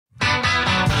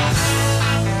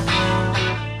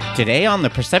Today on the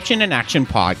Perception in Action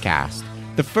podcast,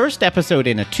 the first episode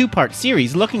in a two-part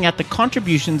series looking at the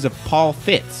contributions of Paul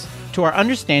Fitts to our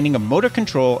understanding of motor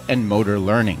control and motor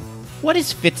learning. What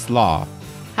is Fitts' law?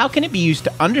 How can it be used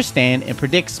to understand and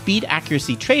predict speed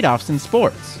accuracy trade-offs in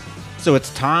sports? So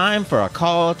it's time for a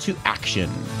call to action.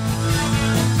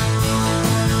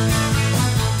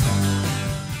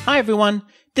 Hi everyone,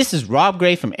 this is Rob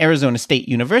Gray from Arizona State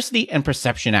University and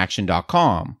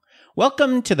PerceptionAction.com.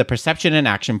 Welcome to the Perception in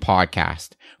Action podcast,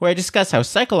 where I discuss how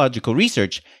psychological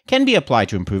research can be applied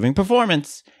to improving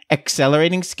performance,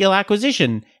 accelerating skill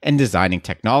acquisition, and designing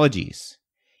technologies.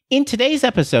 In today's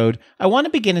episode, I want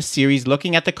to begin a series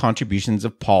looking at the contributions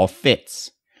of Paul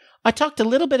Fitts. I talked a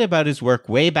little bit about his work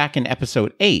way back in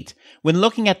episode 8, when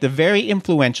looking at the very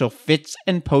influential Fitts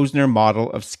and Posner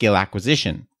model of skill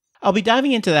acquisition. I'll be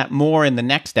diving into that more in the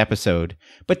next episode,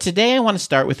 but today I want to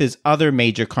start with his other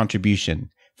major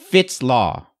contribution, Fitts'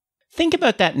 law. Think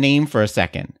about that name for a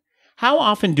second. How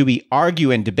often do we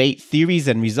argue and debate theories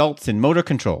and results in motor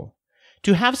control?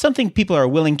 To have something people are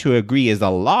willing to agree is a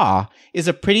law is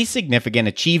a pretty significant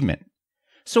achievement.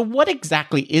 So what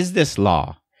exactly is this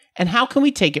law? And how can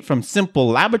we take it from simple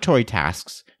laboratory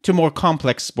tasks to more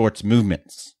complex sports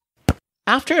movements?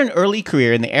 After an early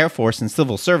career in the Air Force and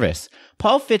civil service,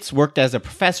 Paul Fitts worked as a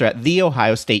professor at The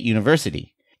Ohio State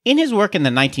University. In his work in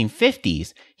the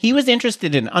 1950s, he was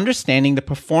interested in understanding the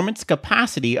performance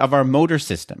capacity of our motor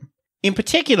system. In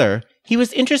particular, he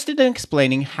was interested in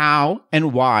explaining how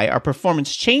and why our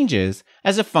performance changes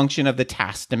as a function of the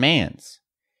task demands.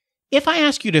 If I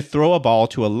ask you to throw a ball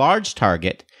to a large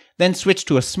target, then switch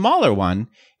to a smaller one,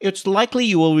 it's likely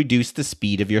you will reduce the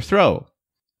speed of your throw.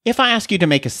 If I ask you to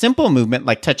make a simple movement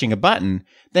like touching a button,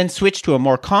 then switch to a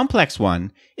more complex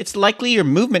one, it's likely your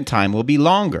movement time will be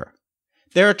longer.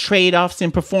 There are trade-offs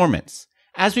in performance.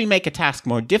 As we make a task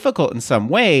more difficult in some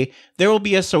way, there will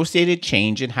be associated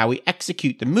change in how we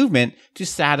execute the movement to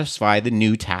satisfy the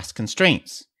new task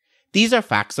constraints. These are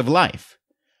facts of life.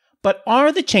 But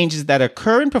are the changes that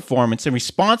occur in performance in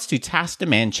response to task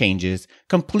demand changes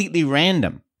completely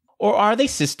random? Or are they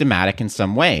systematic in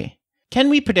some way? Can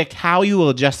we predict how you will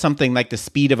adjust something like the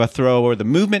speed of a throw or the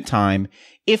movement time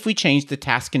if we change the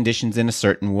task conditions in a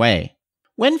certain way?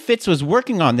 When Fitts was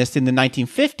working on this in the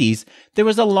 1950s, there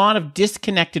was a lot of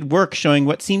disconnected work showing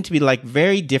what seemed to be like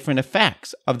very different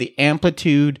effects of the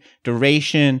amplitude,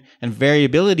 duration, and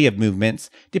variability of movements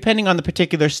depending on the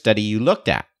particular study you looked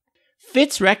at.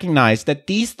 Fitts recognized that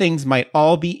these things might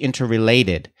all be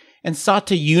interrelated and sought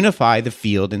to unify the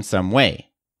field in some way.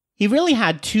 He really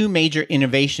had two major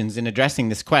innovations in addressing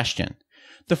this question.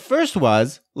 The first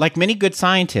was, like many good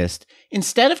scientists,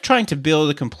 instead of trying to build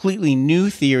a completely new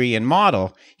theory and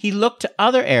model, he looked to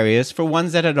other areas for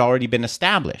ones that had already been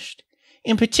established.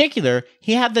 In particular,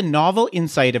 he had the novel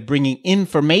insight of bringing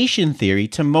information theory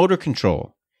to motor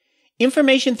control.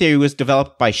 Information theory was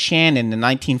developed by Shannon in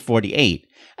 1948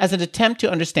 as an attempt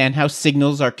to understand how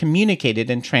signals are communicated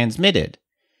and transmitted.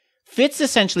 Fitts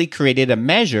essentially created a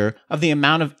measure of the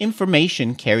amount of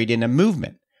information carried in a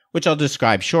movement, which I'll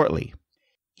describe shortly.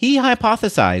 He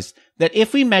hypothesized that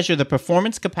if we measure the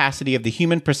performance capacity of the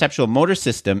human perceptual motor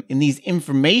system in these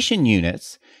information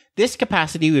units, this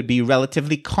capacity would be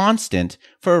relatively constant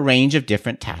for a range of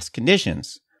different task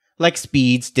conditions, like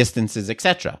speeds, distances,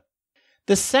 etc.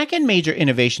 The second major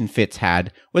innovation Fitts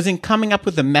had was in coming up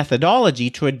with a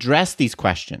methodology to address these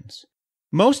questions.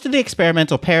 Most of the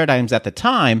experimental paradigms at the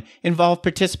time involved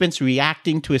participants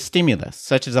reacting to a stimulus,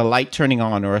 such as a light turning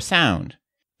on or a sound.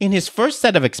 In his first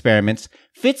set of experiments,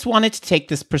 Fitts wanted to take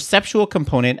this perceptual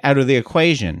component out of the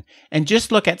equation and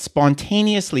just look at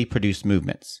spontaneously produced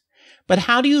movements. But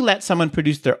how do you let someone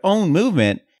produce their own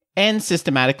movement and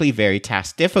systematically vary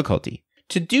task difficulty?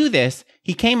 To do this,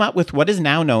 he came up with what is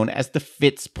now known as the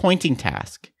Fitts pointing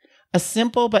task, a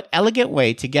simple but elegant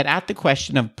way to get at the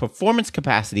question of performance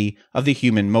capacity of the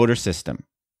human motor system.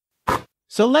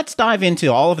 So let's dive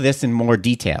into all of this in more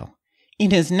detail. In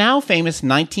his now famous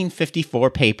 1954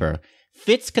 paper,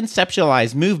 Fitts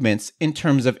conceptualized movements in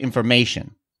terms of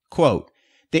information. Quote,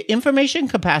 "The information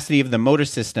capacity of the motor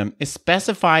system is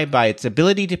specified by its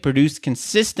ability to produce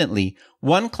consistently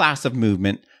one class of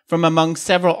movement from among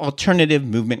several alternative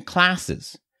movement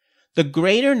classes. The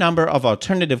greater number of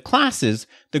alternative classes,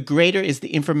 the greater is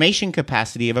the information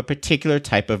capacity of a particular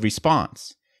type of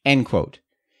response." End quote.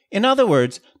 In other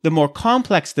words, the more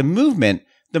complex the movement,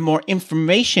 the more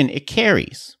information it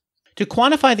carries. To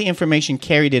quantify the information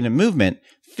carried in a movement,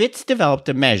 Fitts developed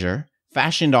a measure,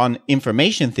 fashioned on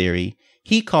information theory,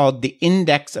 he called the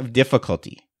index of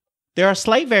difficulty. There are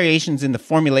slight variations in the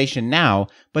formulation now,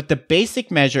 but the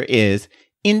basic measure is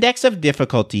index of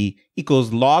difficulty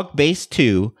equals log base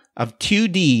 2 of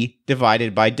 2d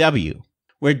divided by w,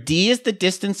 where d is the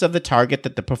distance of the target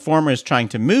that the performer is trying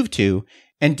to move to,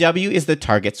 and w is the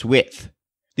target's width.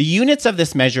 The units of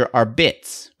this measure are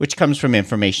bits, which comes from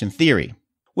information theory.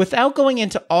 Without going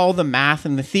into all the math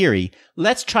and the theory,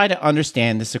 let's try to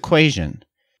understand this equation.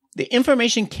 The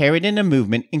information carried in a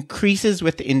movement increases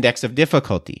with the index of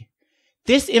difficulty.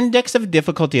 This index of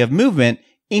difficulty of movement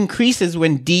increases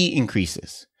when d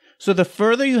increases. So the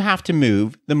further you have to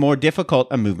move, the more difficult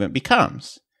a movement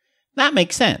becomes. That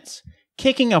makes sense.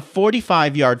 Kicking a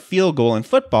 45-yard field goal in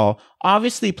football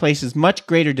obviously places much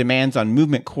greater demands on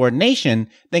movement coordination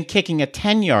than kicking a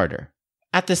 10-yarder.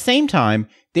 At the same time,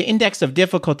 the index of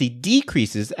difficulty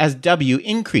decreases as w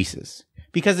increases,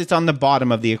 because it's on the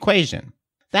bottom of the equation.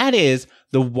 That is,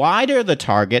 the wider the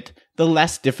target, the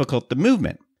less difficult the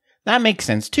movement. That makes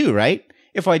sense too, right?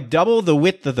 If I double the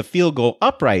width of the field goal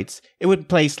uprights, it would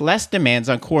place less demands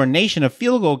on coordination of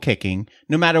field goal kicking,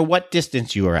 no matter what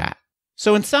distance you are at.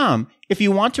 So in sum, if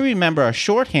you want to remember a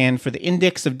shorthand for the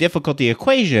index of difficulty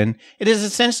equation, it is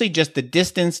essentially just the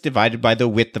distance divided by the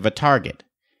width of a target.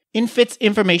 In Fitt's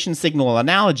information signal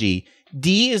analogy,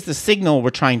 d is the signal we're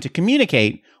trying to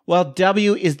communicate, while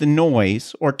w is the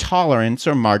noise, or tolerance,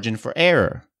 or margin for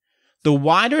error. The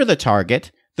wider the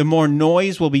target, the more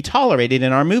noise will be tolerated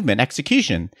in our movement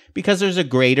execution, because there's a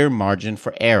greater margin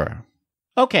for error.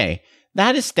 Okay,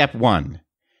 that is step 1.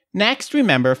 Next,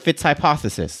 remember Fitt's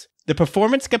hypothesis. The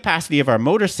performance capacity of our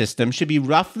motor system should be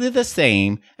roughly the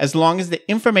same as long as the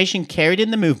information carried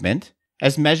in the movement,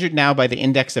 as measured now by the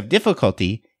index of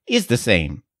difficulty, is the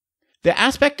same. The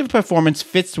aspect of performance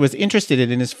Fitts was interested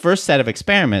in his first set of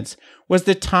experiments was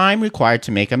the time required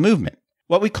to make a movement,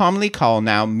 what we commonly call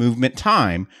now movement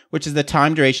time, which is the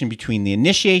time duration between the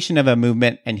initiation of a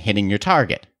movement and hitting your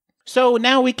target. So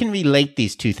now we can relate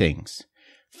these two things.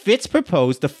 Fitts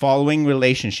proposed the following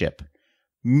relationship.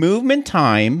 Movement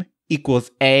time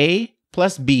equals A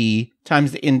plus B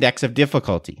times the index of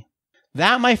difficulty.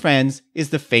 That, my friends,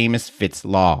 is the famous Fitts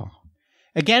law.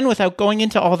 Again, without going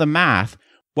into all the math,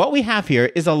 what we have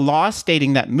here is a law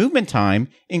stating that movement time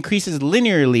increases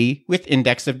linearly with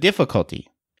index of difficulty.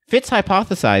 Fitts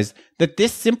hypothesized that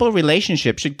this simple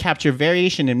relationship should capture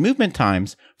variation in movement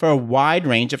times for a wide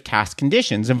range of task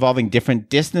conditions involving different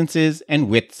distances and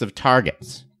widths of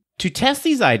targets. To test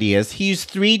these ideas, he used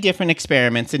 3 different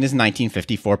experiments in his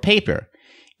 1954 paper.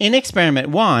 In experiment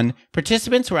 1,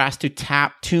 participants were asked to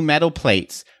tap 2 metal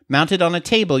plates mounted on a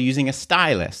table using a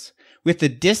stylus, with the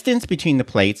distance between the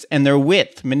plates and their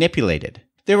width manipulated.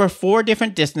 There were 4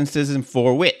 different distances and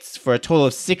 4 widths for a total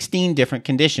of 16 different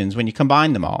conditions when you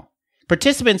combine them all.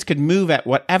 Participants could move at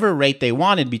whatever rate they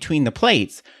wanted between the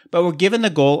plates, but were given the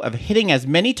goal of hitting as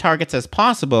many targets as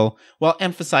possible while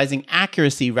emphasizing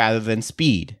accuracy rather than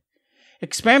speed.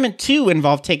 Experiment 2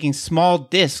 involved taking small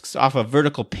discs off a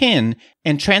vertical pin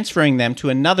and transferring them to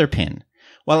another pin,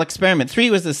 while experiment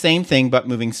 3 was the same thing but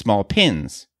moving small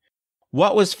pins.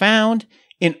 What was found?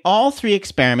 In all 3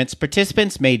 experiments,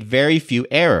 participants made very few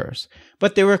errors,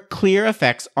 but there were clear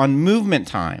effects on movement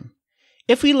time.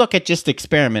 If we look at just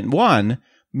experiment 1,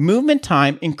 movement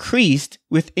time increased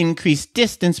with increased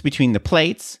distance between the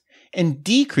plates and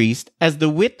decreased as the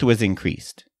width was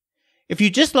increased. If you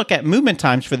just look at movement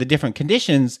times for the different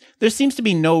conditions, there seems to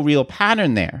be no real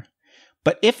pattern there.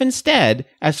 But if instead,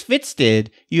 as Fitts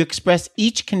did, you express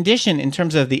each condition in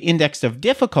terms of the index of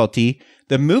difficulty,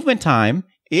 the movement time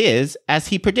is, as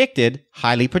he predicted,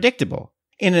 highly predictable.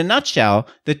 In a nutshell,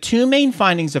 the 2 main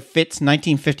findings of Fitts'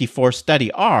 1954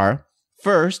 study are,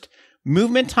 first,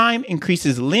 movement time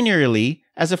increases linearly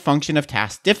as a function of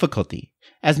task difficulty,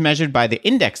 as measured by the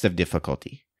index of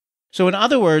difficulty. So in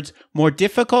other words, more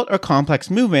difficult or complex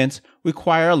movements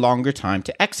require a longer time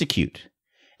to execute.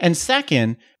 And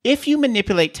second, if you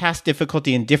manipulate task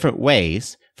difficulty in different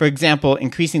ways, for example,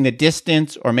 increasing the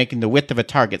distance or making the width of a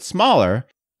target smaller,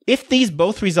 if these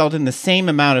both result in the same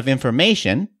amount of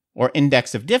information, or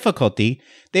index of difficulty,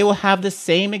 they will have the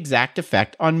same exact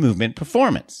effect on movement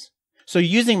performance. So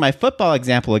using my football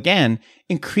example again,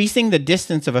 increasing the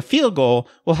distance of a field goal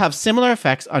will have similar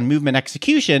effects on movement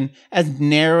execution as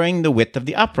narrowing the width of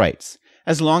the uprights,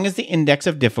 as long as the index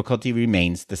of difficulty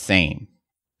remains the same.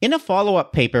 In a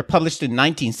follow-up paper published in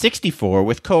 1964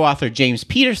 with co-author James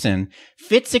Peterson,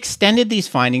 Fitts extended these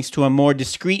findings to a more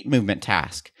discrete movement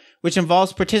task, which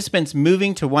involves participants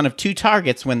moving to one of 2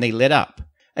 targets when they lit up.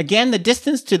 Again, the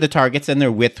distance to the targets and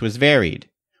their width was varied.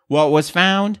 What was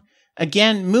found?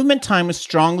 Again, movement time was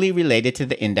strongly related to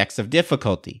the index of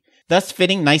difficulty, thus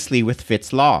fitting nicely with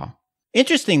Fitts' law.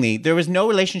 Interestingly, there was no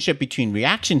relationship between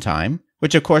reaction time,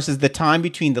 which of course is the time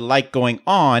between the light going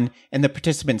on and the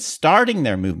participants starting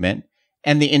their movement,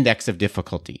 and the index of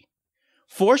difficulty.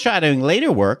 Foreshadowing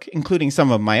later work, including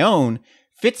some of my own,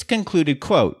 Fitts concluded,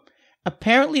 quote,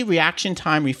 apparently reaction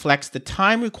time reflects the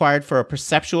time required for a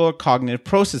perceptual or cognitive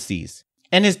processes,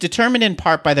 and is determined in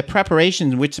part by the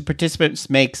preparations which the participant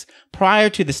makes prior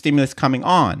to the stimulus coming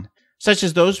on, such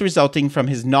as those resulting from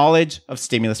his knowledge of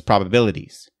stimulus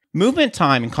probabilities. Movement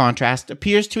time, in contrast,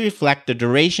 appears to reflect the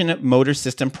duration of motor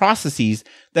system processes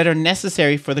that are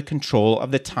necessary for the control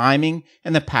of the timing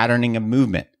and the patterning of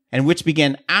movement, and which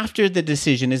begin after the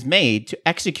decision is made to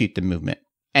execute the movement.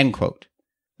 End quote.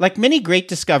 Like many great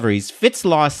discoveries, Fitts'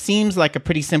 law seems like a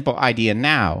pretty simple idea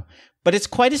now, but it's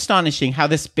quite astonishing how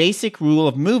this basic rule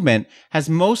of movement has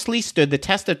mostly stood the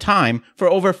test of time for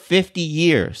over 50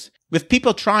 years, with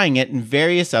people trying it in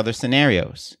various other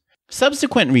scenarios.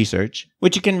 Subsequent research,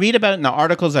 which you can read about in the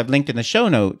articles I've linked in the show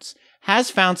notes,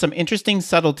 has found some interesting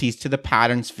subtleties to the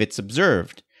patterns Fitts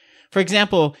observed. For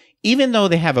example, even though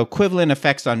they have equivalent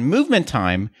effects on movement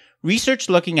time, research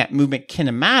looking at movement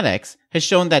kinematics has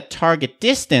shown that target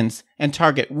distance and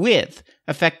target width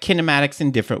affect kinematics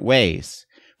in different ways.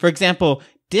 For example,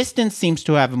 distance seems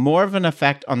to have more of an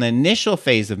effect on the initial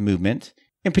phase of movement,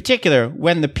 in particular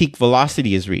when the peak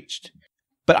velocity is reached.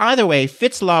 But either way,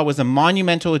 Fitts' law was a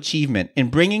monumental achievement in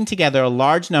bringing together a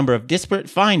large number of disparate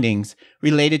findings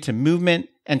related to movement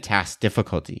and task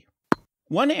difficulty.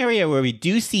 One area where we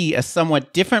do see a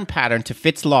somewhat different pattern to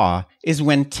Fitts' law is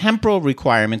when temporal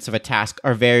requirements of a task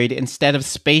are varied instead of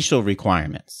spatial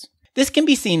requirements. This can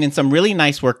be seen in some really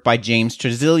nice work by James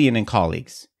Tresilian and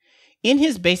colleagues. In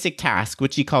his basic task,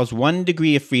 which he calls 1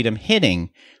 degree of freedom hitting,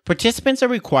 participants are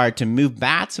required to move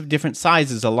bats of different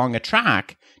sizes along a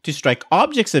track to strike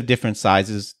objects of different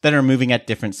sizes that are moving at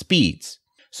different speeds.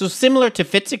 So similar to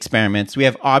Fitts' experiments, we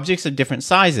have objects of different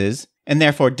sizes, and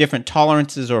therefore different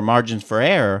tolerances or margins for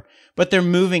error, but they're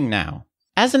moving now.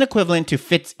 As an equivalent to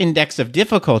Fitts' index of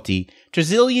difficulty,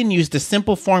 Tresilian used a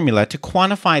simple formula to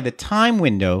quantify the time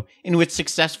window in which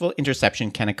successful interception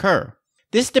can occur.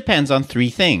 This depends on 3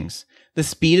 things: the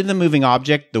speed of the moving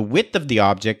object, the width of the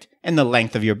object, and the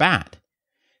length of your bat.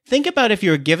 Think about if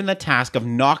you were given the task of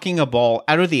knocking a ball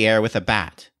out of the air with a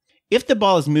bat. If the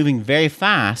ball is moving very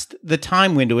fast, the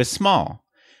time window is small.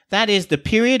 That is, the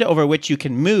period over which you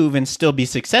can move and still be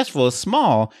successful is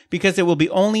small because it will be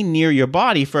only near your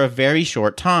body for a very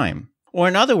short time. Or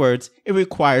in other words, it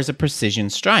requires a precision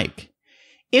strike.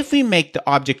 If we make the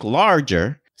object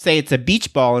larger, say it's a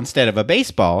beach ball instead of a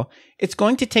baseball, it's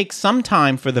going to take some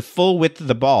time for the full width of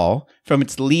the ball, from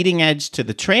its leading edge to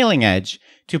the trailing edge,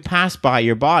 to pass by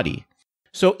your body.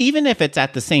 So even if it's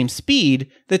at the same speed,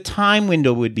 the time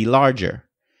window would be larger.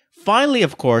 Finally,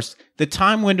 of course, the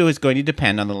time window is going to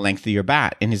depend on the length of your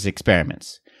bat in his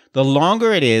experiments. The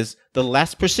longer it is, the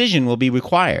less precision will be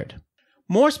required.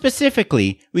 More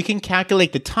specifically, we can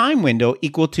calculate the time window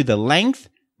equal to the length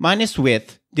minus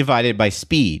width divided by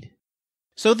speed.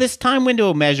 So this time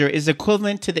window measure is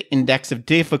equivalent to the index of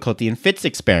difficulty in Fitts'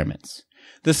 experiments.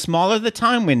 The smaller the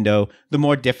time window, the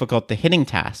more difficult the hitting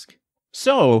task.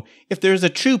 So, if there is a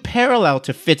true parallel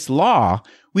to Fitts' law,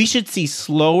 we should see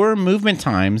slower movement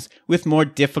times with more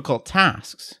difficult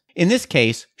tasks. In this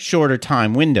case, shorter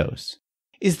time windows.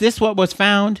 Is this what was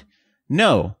found?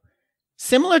 No.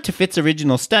 Similar to Fitts'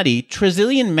 original study,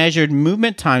 Tresilian measured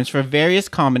movement times for various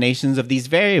combinations of these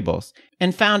variables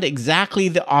and found exactly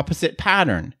the opposite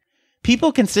pattern.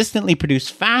 People consistently produce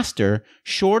faster,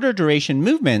 shorter duration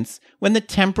movements when the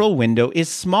temporal window is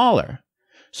smaller.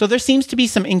 So there seems to be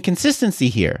some inconsistency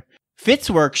here. Fitts'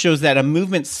 work shows that a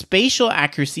movement's spatial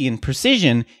accuracy and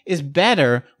precision is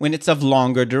better when it's of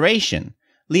longer duration,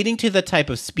 leading to the type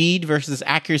of speed versus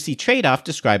accuracy trade-off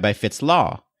described by Fitts'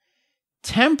 law.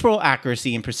 Temporal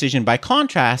accuracy and precision, by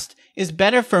contrast, is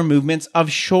better for movements of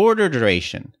shorter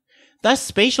duration. Thus,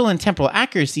 spatial and temporal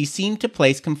accuracy seem to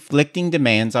place conflicting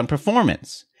demands on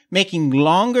performance, making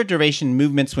longer duration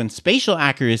movements when spatial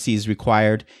accuracy is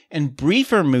required and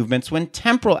briefer movements when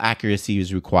temporal accuracy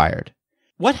is required.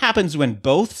 What happens when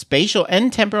both spatial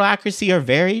and temporal accuracy are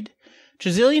varied?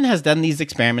 Tresilian has done these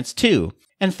experiments too,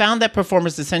 and found that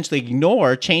performers essentially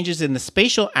ignore changes in the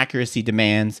spatial accuracy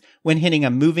demands when hitting a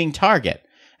moving target,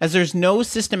 as there's no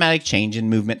systematic change in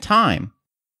movement time.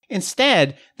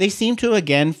 Instead, they seem to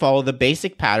again follow the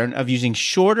basic pattern of using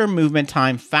shorter movement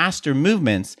time, faster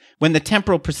movements when the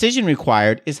temporal precision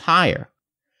required is higher.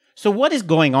 So what is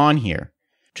going on here?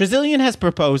 Tresilian has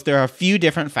proposed there are a few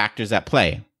different factors at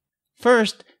play.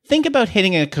 First, think about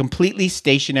hitting a completely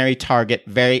stationary target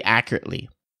very accurately.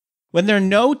 When there are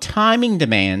no timing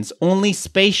demands, only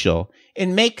spatial, it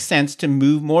makes sense to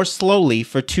move more slowly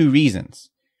for 2 reasons.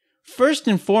 First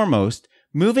and foremost,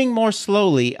 moving more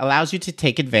slowly allows you to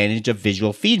take advantage of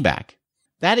visual feedback.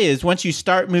 That is, once you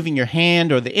start moving your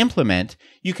hand or the implement,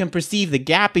 you can perceive the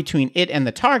gap between it and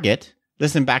the target,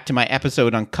 listen back to my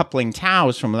episode on coupling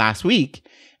taus from last week,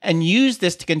 and use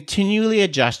this to continually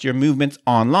adjust your movements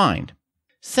online.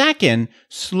 Second,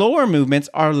 slower movements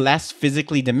are less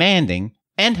physically demanding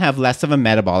and have less of a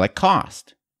metabolic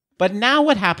cost. But now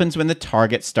what happens when the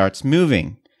target starts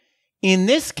moving? In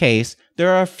this case,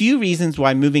 there are a few reasons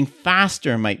why moving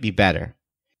faster might be better.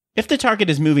 If the target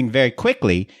is moving very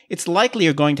quickly, it's likely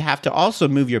you're going to have to also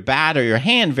move your bat or your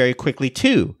hand very quickly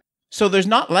too. So there's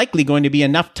not likely going to be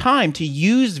enough time to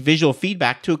use visual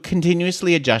feedback to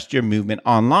continuously adjust your movement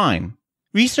online.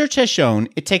 Research has shown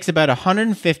it takes about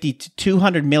 150 to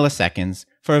 200 milliseconds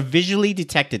for a visually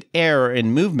detected error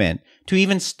in movement to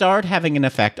even start having an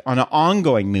effect on an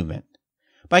ongoing movement.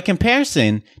 By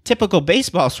comparison, typical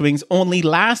baseball swings only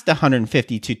last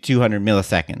 150 to 200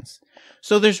 milliseconds.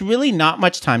 So there's really not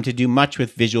much time to do much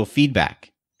with visual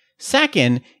feedback.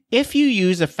 Second, if you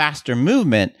use a faster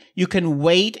movement, you can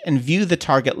wait and view the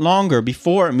target longer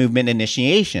before movement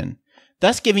initiation,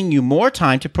 thus giving you more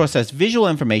time to process visual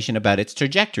information about its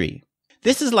trajectory.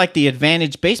 This is like the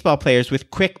advantage baseball players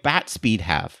with quick bat speed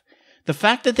have. The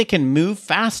fact that they can move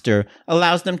faster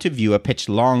allows them to view a pitch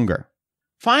longer.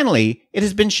 Finally, it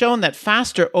has been shown that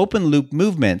faster open-loop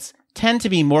movements tend to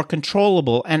be more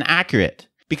controllable and accurate,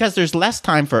 because there's less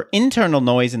time for internal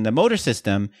noise in the motor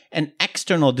system and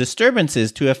external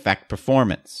disturbances to affect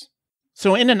performance.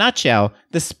 So in a nutshell,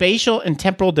 the spatial and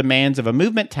temporal demands of a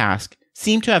movement task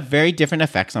seem to have very different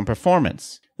effects on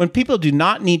performance. When people do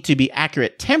not need to be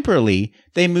accurate temporally,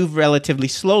 they move relatively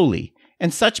slowly,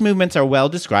 and such movements are well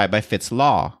described by Fitt's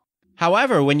law.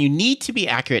 However, when you need to be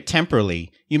accurate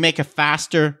temporally, you make a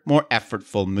faster, more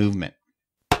effortful movement.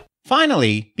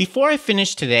 Finally, before I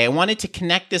finish today, I wanted to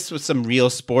connect this with some real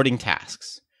sporting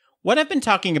tasks. What I've been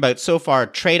talking about so far are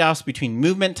trade-offs between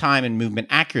movement time and movement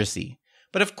accuracy.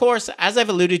 But of course, as I've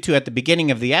alluded to at the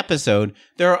beginning of the episode,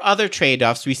 there are other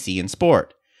trade-offs we see in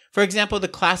sport. For example, the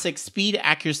classic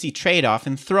speed-accuracy trade-off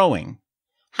in throwing.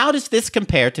 How does this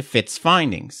compare to Fitt's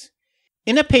findings?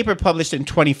 In a paper published in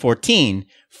 2014,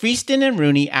 Freeston and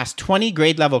Rooney asked 20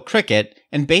 grade-level cricket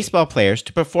and baseball players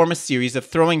to perform a series of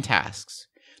throwing tasks.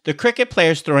 The cricket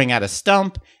players throwing at a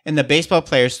stump and the baseball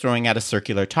players throwing at a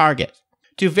circular target.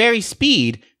 To vary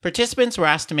speed, participants were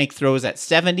asked to make throws at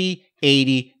 70,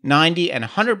 80, 90, and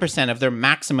 100% of their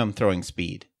maximum throwing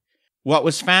speed. What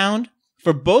was found?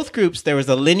 For both groups, there was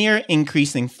a linear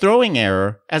increase in throwing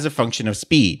error as a function of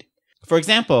speed. For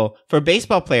example, for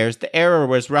baseball players, the error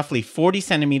was roughly 40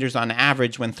 centimeters on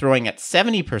average when throwing at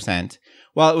 70%,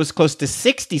 while it was close to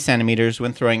 60 centimeters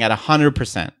when throwing at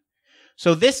 100%.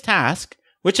 So this task,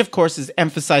 which of course is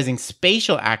emphasizing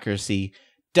spatial accuracy,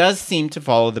 does seem to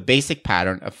follow the basic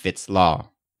pattern of Fitt's law.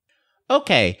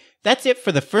 Okay, that's it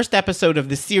for the first episode of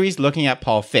this series looking at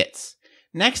Paul Fitts.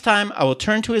 Next time, I will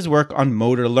turn to his work on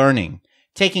motor learning,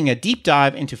 taking a deep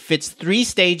dive into Fitt's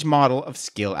three-stage model of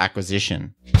skill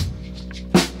acquisition.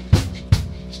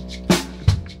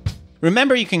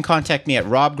 Remember, you can contact me at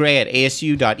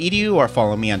robgray@asu.edu or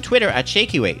follow me on Twitter at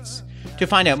ShakyWeights. To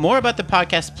find out more about the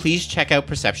podcast, please check out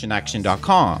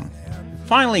perceptionaction.com.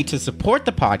 Finally, to support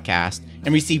the podcast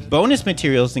and receive bonus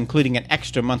materials including an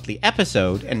extra monthly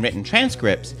episode and written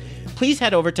transcripts, please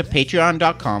head over to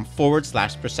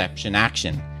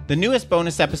patreon.com/perceptionaction. The newest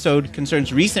bonus episode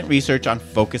concerns recent research on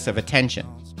focus of attention.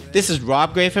 This is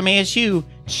Rob Gray from ASU.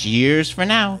 Cheers for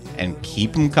now, and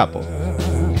keep 'em coupled.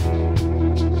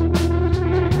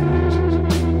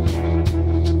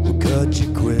 Cut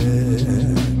you quick.